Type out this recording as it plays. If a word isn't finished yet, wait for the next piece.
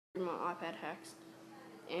my iPad hacks.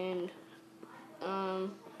 And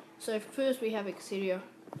so first we have Excidia.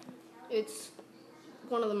 It's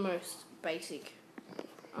one of the most basic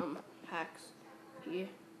hacks here.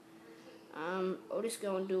 I'll just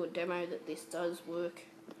go and do a demo that this does work.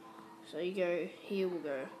 So you go here, we'll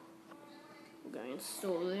go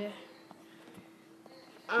install there.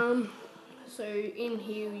 So in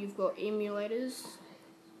here you've got emulators.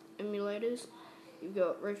 You've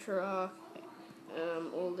got RetroArch.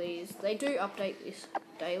 All these. They do update this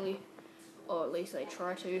daily, or at least they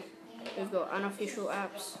try to. We've got unofficial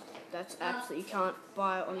apps. That's apps that you can't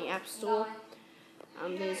buy on the App Store.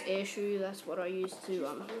 There's AirShou. That's what I use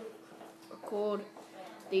to record.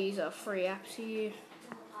 These are free apps here.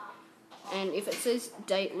 And if it says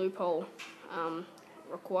date loophole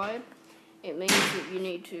required, it means that you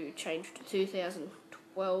need to change to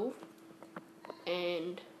 2012,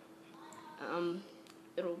 and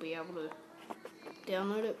it'll be able to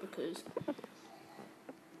download it because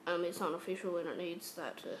it's unofficial and it needs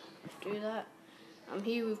that to do that.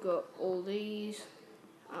 Here we've got all these.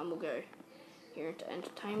 We'll go here into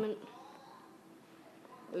entertainment.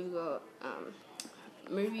 We've got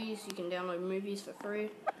movies. You can download movies for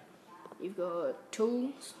free. You've got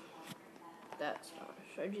tools. I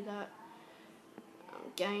showed you that.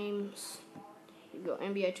 Games. You've got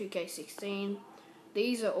NBA 2K16.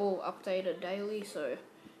 These are all updated daily, so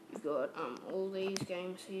you've got all these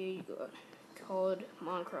games here. You've got COD,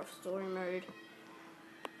 Minecraft Story Mode,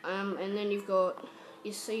 and then you've got,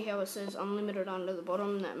 you see how it says unlimited under the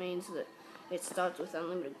bottom? That means that it starts with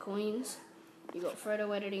unlimited coins. You've got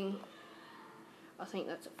photo editing. I think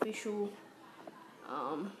that's official.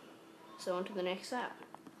 So on to the next app.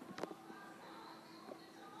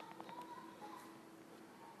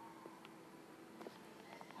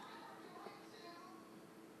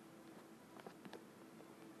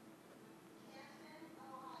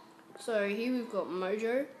 So here we've got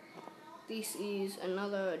Mojo. This is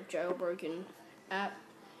another jailbroken app.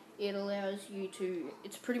 It allows you to,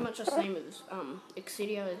 it's pretty much the same as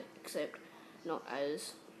Excidia, except not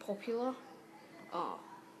as popular.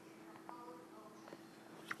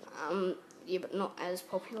 Yeah, but not as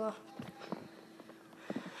popular.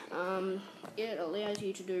 It allows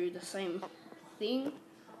you to do the same thing.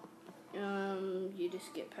 You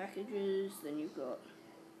just get packages, then you've got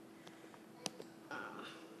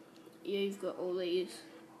you've got all these.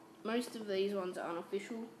 Most of these ones are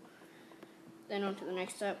unofficial. Then on to the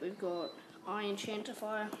next app, we've got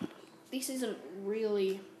iEnchantify. This isn't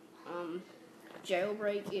really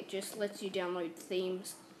jailbreak, it just lets you download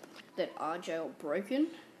themes that are jailbroken.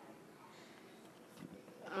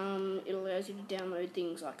 It allows you to download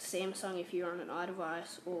things like Samsung if you're on an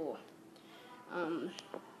iDevice, or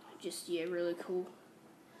just, yeah, really cool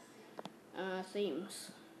themes.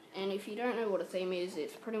 And if you don't know what a theme is,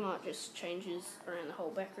 it's pretty much just changes around the whole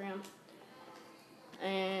background.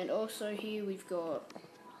 And also here we've got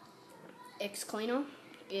XCleaner.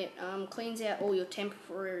 It cleans out all your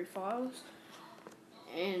temporary files,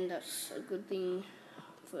 and that's a good thing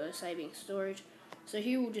for saving storage. So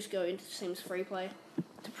here we'll just go into Sims Freeplay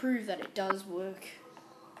to prove that it does work.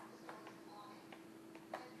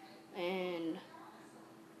 And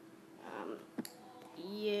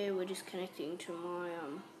yeah, we're just connecting to my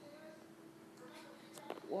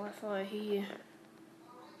Wi-Fi here.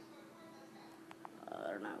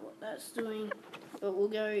 I don't know what that's doing, but we'll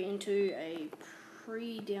go into a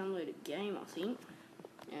pre-downloaded game, I think,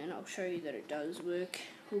 and I'll show you that it does work.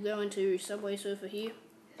 We'll go into Subway Surfer here.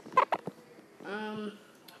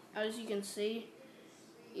 As you can see,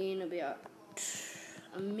 in about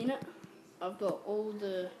a minute, I've got all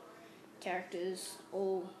the characters,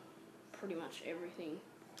 all pretty much everything.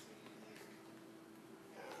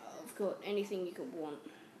 I've got anything you could want.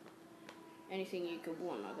 Anything you could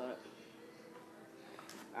want, I got it.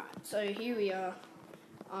 Alright, so here we are.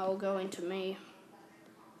 I'll go into me.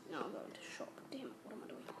 No, I'll go into shop. Damn it, what am I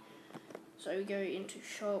doing? So we go into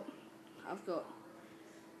shop. I've got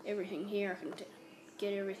everything here. I can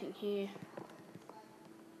get everything here.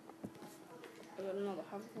 I've got another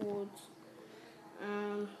hoverboards.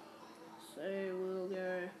 So we'll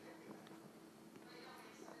go.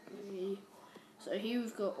 So here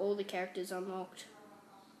we've got all the characters unlocked.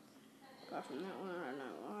 Apart from that one, I don't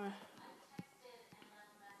know why.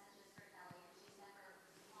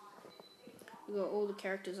 We've got all the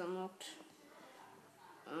characters unlocked.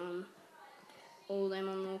 All of them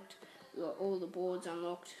unlocked. We've got all the boards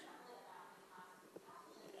unlocked.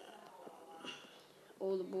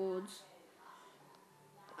 All the boards.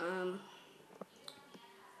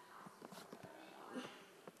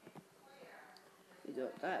 We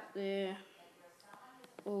got that there.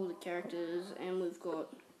 All the characters, and we've got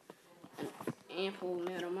ample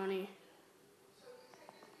amount of money.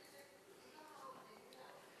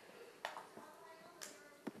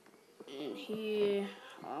 And here,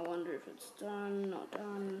 I wonder if it's done, not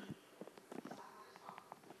done.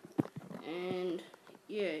 And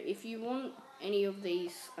yeah, if you want any of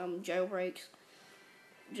these jailbreaks,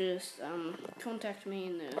 just contact me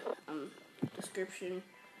in the description,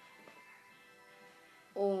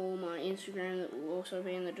 or my Instagram that will also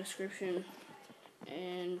be in the description.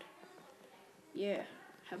 And yeah,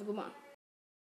 have a good one.